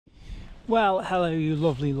Well, hello you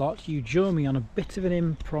lovely lot. You join me on a bit of an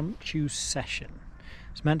impromptu session.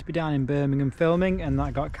 It's meant to be down in Birmingham filming and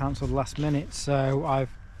that got cancelled last minute, so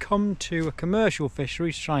I've come to a commercial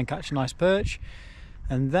fishery to try and catch a nice perch,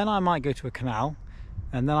 and then I might go to a canal,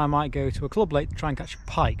 and then I might go to a club lake to try and catch a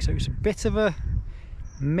pike. So it's a bit of a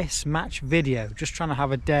mismatch video, just trying to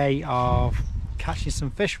have a day of catching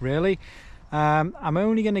some fish really. I'm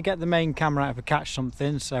only going to get the main camera out if I catch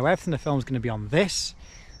something, so everything I film is going to be on this.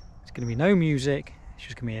 It's going to be no music, it's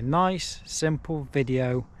just going to be a nice simple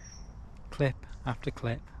video, clip after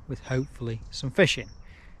clip, with hopefully some fishing.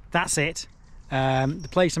 That's it. The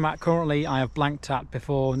place I'm at currently I have blanked at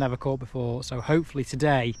before, never caught before, so hopefully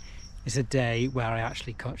today is a day where I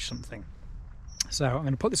actually catch something. So I'm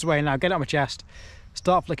going to put this away now, get it on my chest,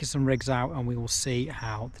 start flicking some rigs out, and we will see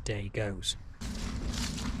how the day goes.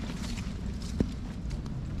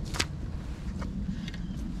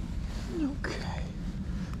 Okay.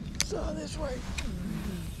 So this way.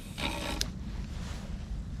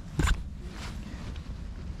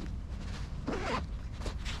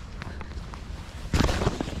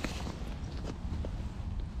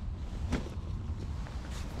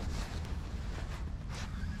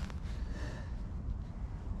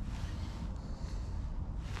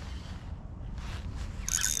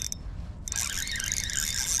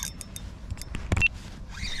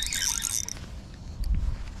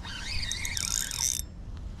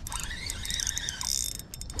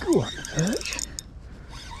 Go on the perch.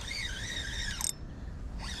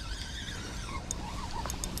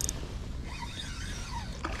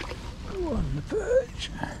 Go on the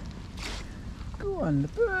perch. Go on the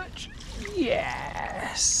perch.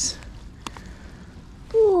 Yes.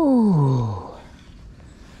 Ooh.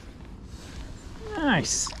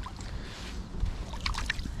 Nice.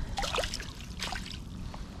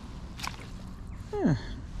 Yeah.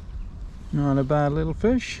 Not a bad little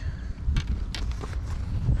fish.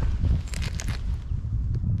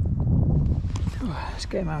 Let's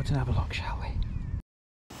get him out and have a look, shall we?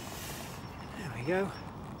 There we go.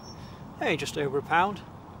 Hey, just over a pound.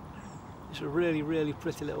 It's a really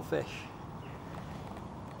pretty little fish.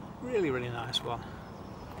 Really nice one.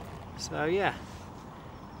 So yeah,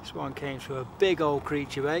 this one came through a big old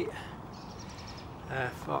creature bait.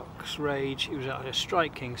 Fox rage, it was a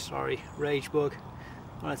Strike King, sorry, rage bug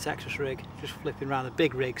on a Texas rig, just flipping around the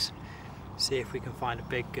big rigs, see if we can find a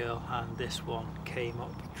big girl, and this one came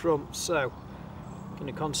up trump. So I'm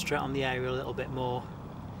going to concentrate on the area a little bit more,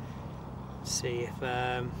 see if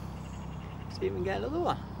we can get another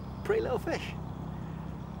one. Pretty little fish.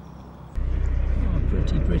 Oh,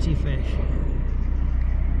 pretty fish.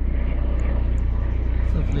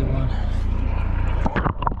 Lovely one.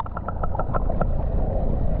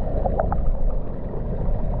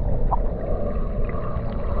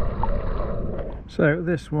 So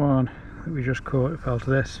this one that we just caught, it fell to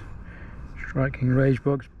this Strike King rage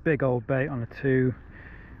bugs, big old bait on a 2/0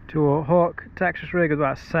 hook, Texas rig with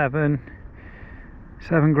about 7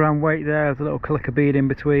 gram weight there, with a little clicker bead in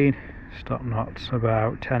between, stop knots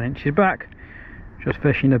about 10 inches back. Just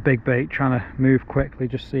fishing a big bait, trying to move quickly,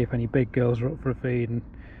 just see if any big girls are up for a feed, and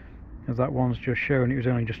as that one's just shown, it was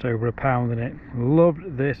only just over a pound, and it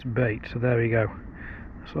loved this bait, so there we go.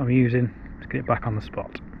 That's what I'm using to get it back on the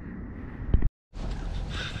spot.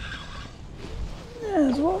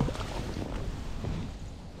 There's one.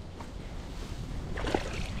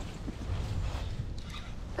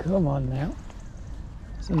 Come on now.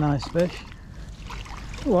 It's a nice fish.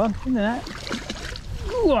 Go on, in the net.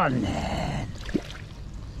 Go on then.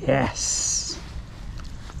 Yes.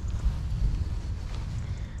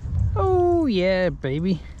 Oh yeah,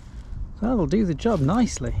 baby. That'll do the job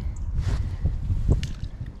nicely.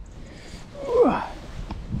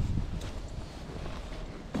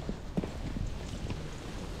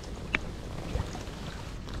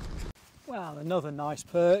 Well, another nice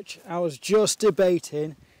perch. I was just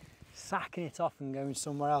debating sacking it off and going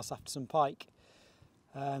somewhere else after some pike.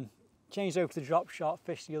 Changed over to the drop shot,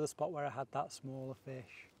 fished the other spot where I had that smaller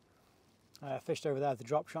fish. Fished over there with the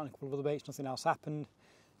drop shot and a couple of other baits, nothing else happened.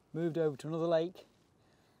 Moved over to another lake.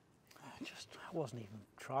 I wasn't even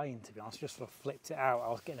trying, to be honest, just sort of flipped it out. I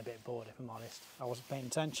was getting a bit bored, if I'm honest. I wasn't paying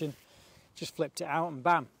attention, just flipped it out and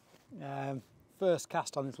bam. First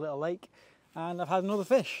cast on this little lake and I've had another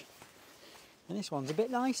fish. And this one's a bit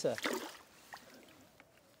nicer.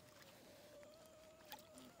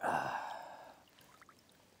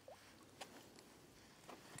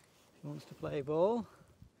 He wants to play ball.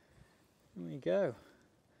 There we go.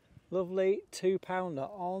 Lovely 2-pounder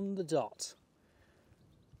on the dot.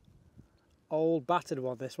 Old battered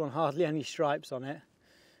one, this one, hardly any stripes on it.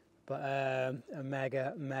 But a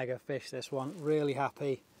mega fish, this one. Really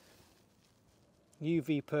happy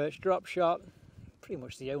UV perch drop shot. Pretty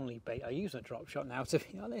much the only bait I use on a drop shot now, to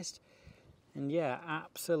be honest. And yeah,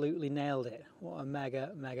 absolutely nailed it. What a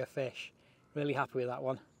mega fish. Really happy with that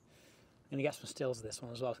one. I'm going to get some stills of this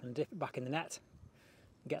one as well. I'm going to dip it back in the net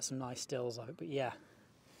and get some nice stills of it. But yeah,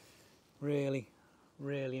 really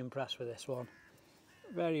impressed with this one.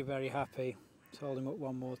 Very happy. Let's hold him up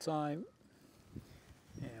one more time.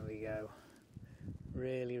 There we go.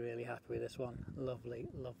 Really happy with this one. Lovely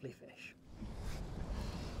fish.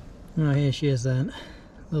 Right, here she is then.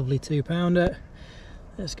 Lovely 2-pounder.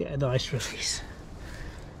 Let's get a nice release.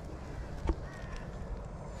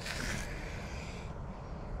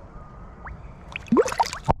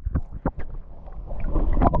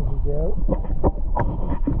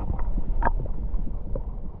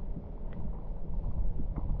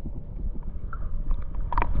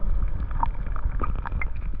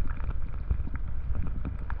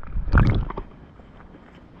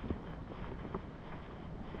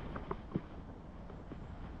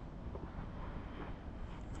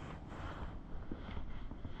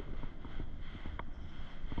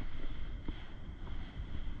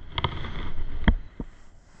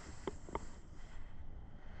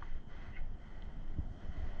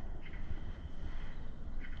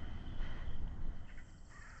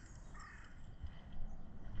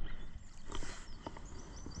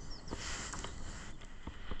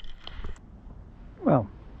 Well,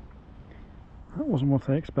 that wasn't what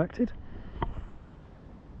I expected.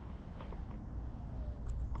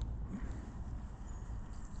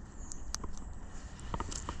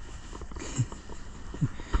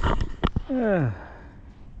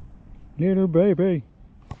 Little baby.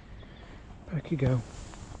 Back you go.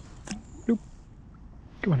 Nope.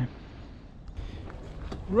 Come on in.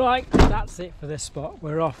 Right, that's it for this spot.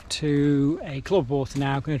 We're off to a club water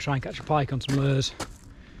now. Going to try and catch a pike on some lures.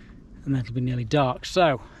 And then it'll be nearly dark,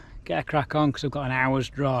 so get a crack on because I've got an hour's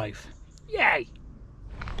drive. Yay!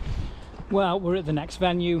 Well, we're at the next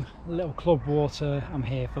venue, a little club water. I'm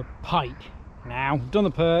here for pike now. I've done the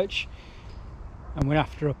perch and we're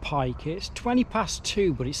after a pike. It's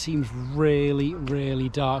 2:20, but it seems really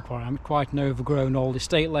dark where I'm quite an overgrown old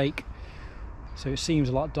estate lake, so it seems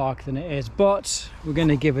a lot darker than it is, but we're going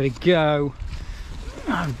to give it a go.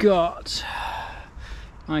 I've got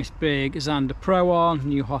nice big Xander Pro on,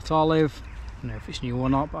 new hot olive. I don't know if it's new or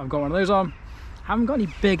not, but I've got one of those on. I haven't got any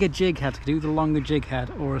bigger jig heads. I could do the longer jig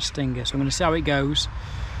head or a stinger, so I'm going to see how it goes.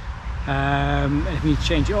 And if I need to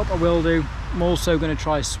change it up, I will do. I'm also going to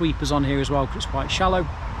try sweepers on here as well because it's quite shallow.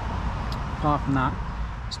 Apart from that,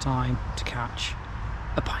 it's time to catch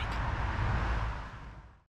a pike.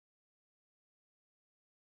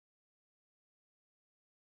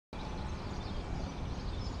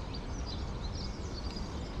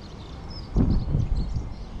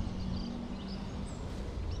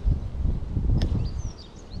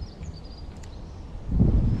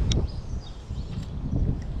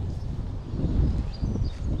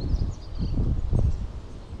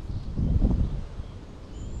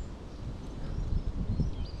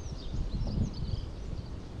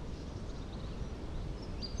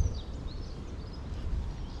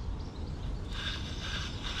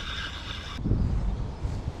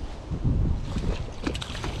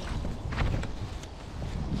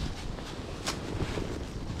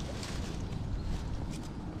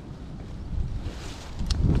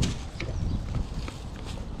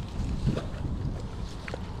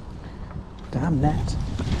 Damn net.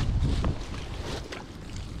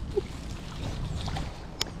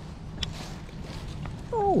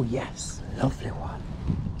 Oh yes, lovely one.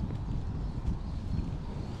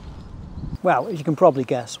 Well, as you can probably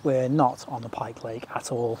guess, we're not on the Pike Lake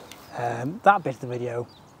at all. That bit of the video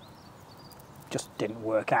just didn't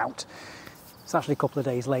work out. It's actually a couple of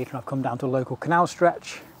days later and I've come down to a local canal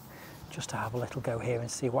stretch just to have a little go here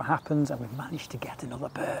and see what happens, and we've managed to get another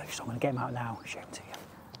perch, so I'm going to get him out now and show him to you.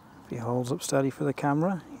 If he holds up steady for the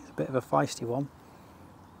camera, he's a bit of a feisty one.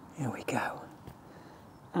 Here we go.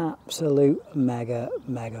 Absolute mega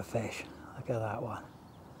fish. Look at that one.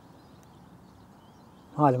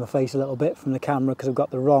 Hiding my face a little bit from the camera because I've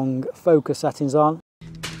got the wrong focus settings on.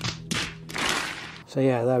 So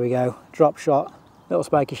yeah, there we go. Drop shot, little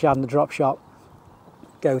spiky shad in the drop shot.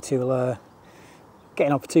 Go to lure.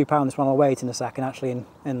 Getting up for £2. This one I'll wait in a second actually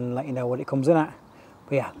and let you know what it comes in at.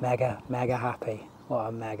 But yeah, mega happy. What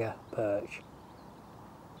a mega perch.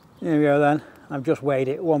 Here we go then. I've just weighed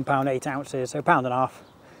it, £1 8 ounces, so £1.5.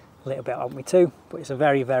 A little bit on me too, but it's a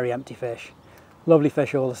very empty fish. Lovely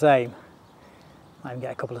fish all the same. I can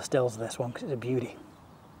get a couple of stills of this one because it's a beauty.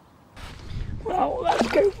 Well, let's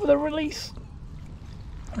go for the release.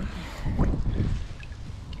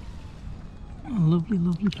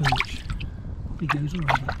 Lovely perch. he goes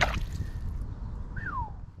already.